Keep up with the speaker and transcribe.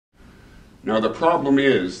Now the problem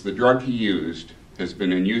is the drug he used has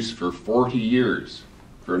been in use for 40 years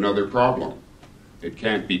for another problem. It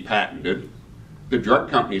can't be patented. The drug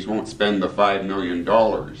companies won't spend the $5 million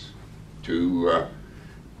to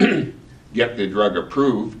get the drug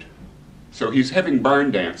approved. So he's having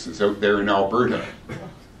barn dances out there in Alberta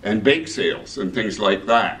and bake sales and things like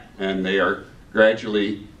that. And they are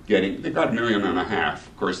gradually getting, they got $1.5 million.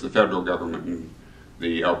 Of course, the federal government and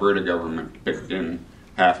the Alberta government picked in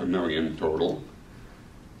 $500,000 total.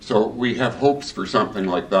 So we have hopes for something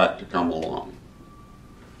like that to come along.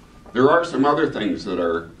 There are some other things that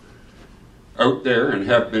are out there and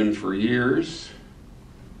have been for years.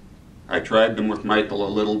 I tried them with Michael a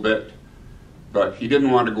little bit, but he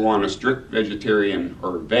didn't want to go on a strict vegetarian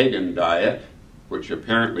or vegan diet, which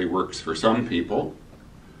apparently works for some people.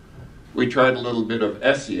 We tried a little bit of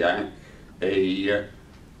Essiac, a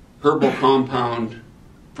herbal compound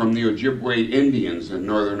from the Ojibwe Indians in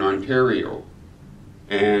northern Ontario.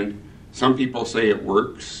 And some people say it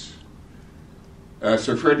works.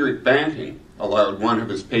 Sir Frederick Banting allowed one of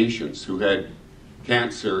his patients who had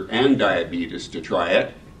cancer and diabetes to try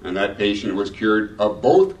it, and that patient was cured of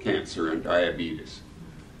both cancer and diabetes.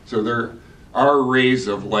 So there are rays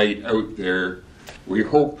of light out there. We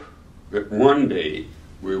hope that one day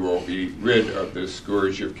we will be rid of this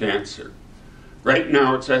scourge of cancer. Right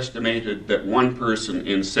now it's estimated that 1 person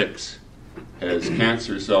in 6 has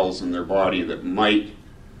cancer cells in their body that might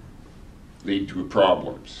lead to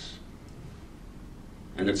problems.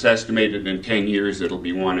 And it's estimated in 10 years it'll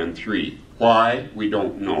be 1 in 3. Why? We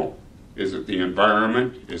don't know. Is it the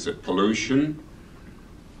environment? Is it pollution?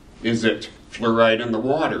 Is it fluoride in the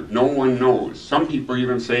water? No one knows. Some people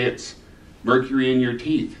even say it's mercury in your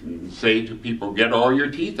teeth and say to people, get all your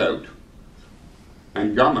teeth out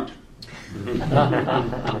and gum it.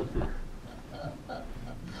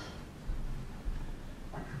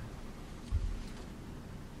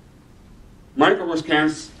 Michael was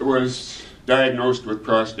diagnosed with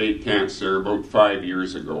prostate cancer about 5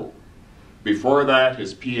 years ago. Before that,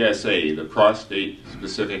 his PSA, the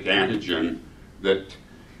prostate-specific antigen that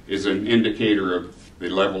is an indicator of the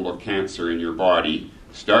level of cancer in your body,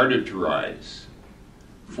 started to rise.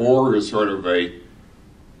 4 is sort of a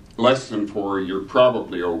less than 4, you're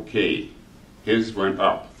probably okay. His went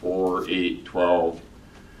up, 4, 8, 12.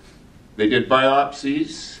 They did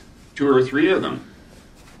biopsies, 2 or 3 of them,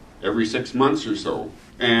 every 6 months or so,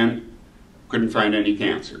 and couldn't find any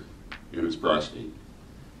cancer in his prostate.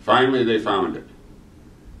 Finally, they found it.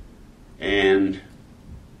 And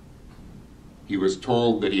he was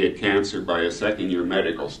told that he had cancer by a second-year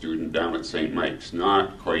medical student down at St. Mike's.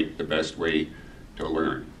 Not quite the best way to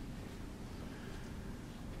learn.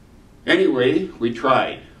 Anyway, we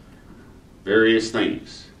tried various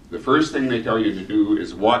things. The first thing they tell you to do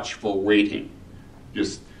is watchful waiting.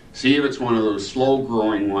 Just see if it's one of those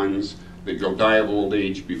slow-growing ones that you'll die of old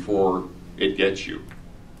age before it gets you.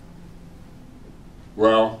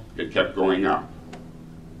 Well, it kept going up.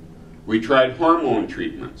 We tried hormone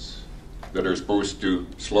treatments that are supposed to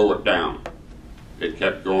slow it down. It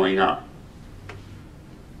kept going up.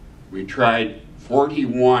 We tried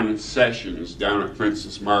 41 sessions down at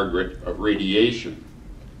Princess Margaret of radiation.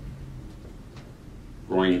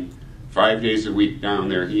 Going 5 days a week down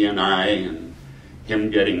there, he and I, and him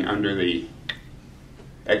getting under the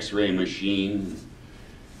X-ray machine,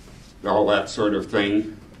 all that sort of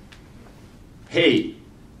thing. Hey,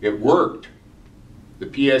 it worked. The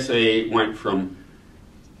PSA went from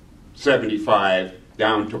 75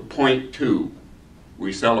 down to 0.2.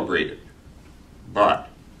 We celebrated. But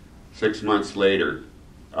 6 months later,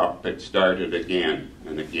 up it started again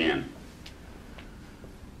and again.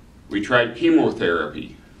 We tried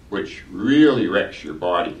chemotherapy, which really wrecks your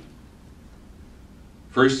body.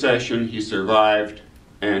 First session, he survived,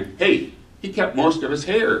 and hey, he kept most of his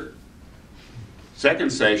hair.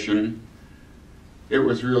 Second session, it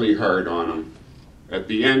was really hard on him. At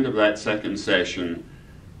the end of that second session,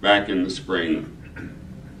 back in the spring,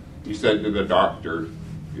 he said to the doctor,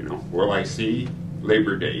 you know, will I see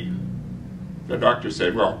Labor Day? The doctor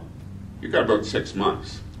said, well, you got about 6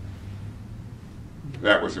 months.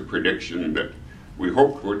 That was a prediction that we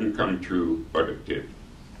hoped wouldn't come true, but it did.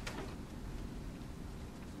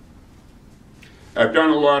 I've done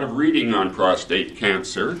a lot of reading on prostate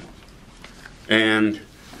cancer, and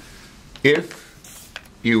if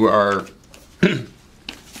you are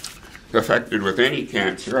affected with any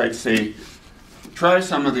cancer, I'd say try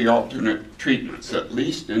some of the alternate treatments, at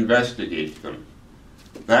least investigate them.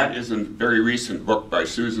 That is a very recent book by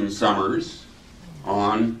Susan Summers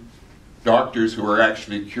on doctors who are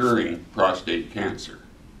actually curing prostate cancer.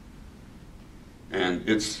 And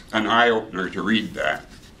it's an eye-opener to read that.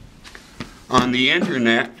 On the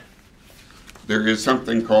internet, there is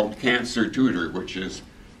something called Cancer Tutor, which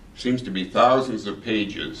seems to be thousands of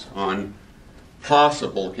pages on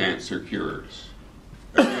possible cancer cures.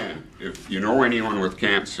 Again, if you know anyone with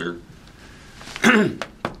cancer, have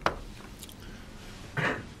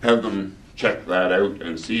them check that out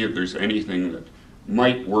and see if there's anything that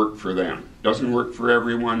might work for them. Doesn't work for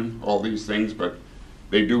everyone, all these things, but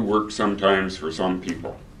they do work sometimes for some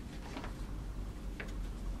people.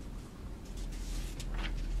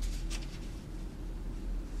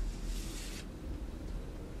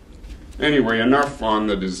 Anyway, enough on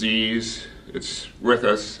the disease. It's with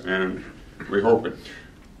us, and we hope it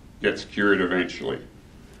gets cured eventually.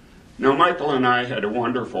 Now, Michael and I had a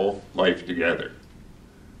wonderful life together.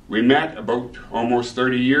 We met about almost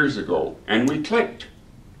 30 years ago, and we clicked.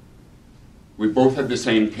 We both had the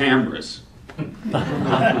same cameras. The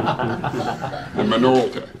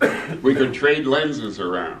Minolta. We could trade lenses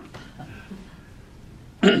around.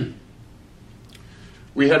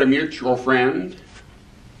 We had a mutual friend,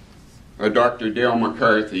 Dr. Dale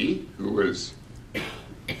McCarthy, who was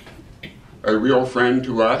a real friend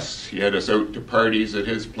to us. He had us out to parties at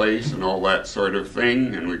his place and all that sort of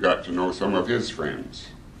thing, and we got to know some of his friends.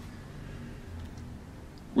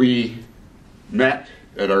 We met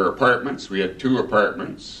at our apartments. We had 2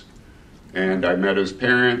 apartments, and I met his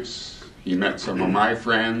parents. He met some of my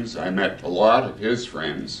friends. I met a lot of his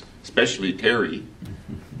friends, especially Terry,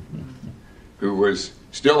 who was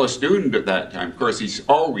still a student at that time. Of course, he's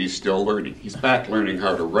always still learning. He's back learning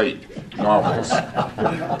how to write novels.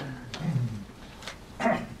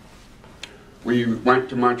 We went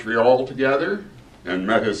to Montreal together and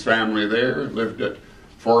met his family there, lived at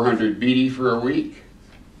 400 Beatty for a week.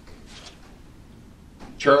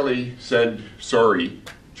 Charlie said sorry.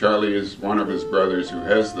 Charlie is one of his brothers who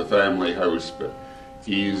has the family house, but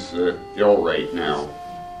he's ill right now.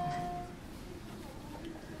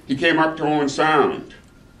 He came up to Owen Sound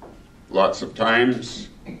lots of times.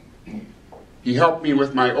 He helped me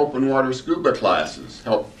with my open water scuba classes,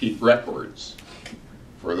 helped keep records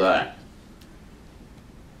for that.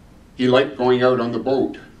 He liked going out on the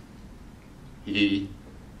boat. He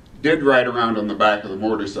did ride around on the back of the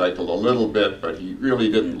motorcycle a little bit, but he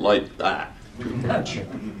really didn't like that too much.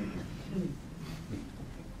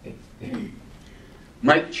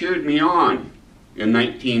 Mike cheered me on in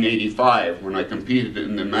 1985 when I competed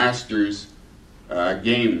in the Masters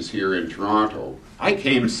games here in Toronto. I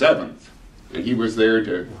came 7th, and he was there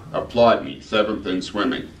to applaud me, 7th in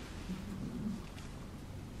swimming.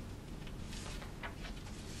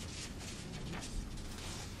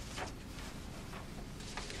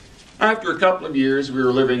 After a couple of years, we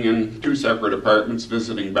were living in 2 separate apartments,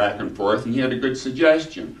 visiting back and forth, and he had a good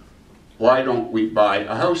suggestion. Why don't we buy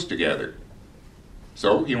a house together?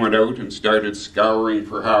 So he went out and started scouring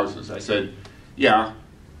for houses. I said, yeah,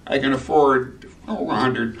 I can afford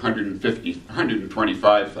 100, 150,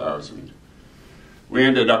 125,000. We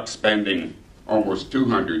ended up spending almost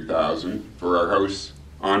 200,000 for our house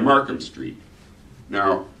on Markham Street.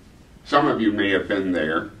 Now, some of you may have been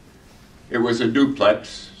there. It was a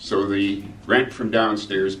duplex, so the rent from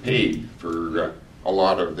downstairs paid for a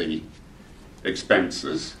lot of the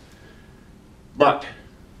expenses. But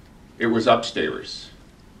it was upstairs,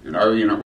 and our unit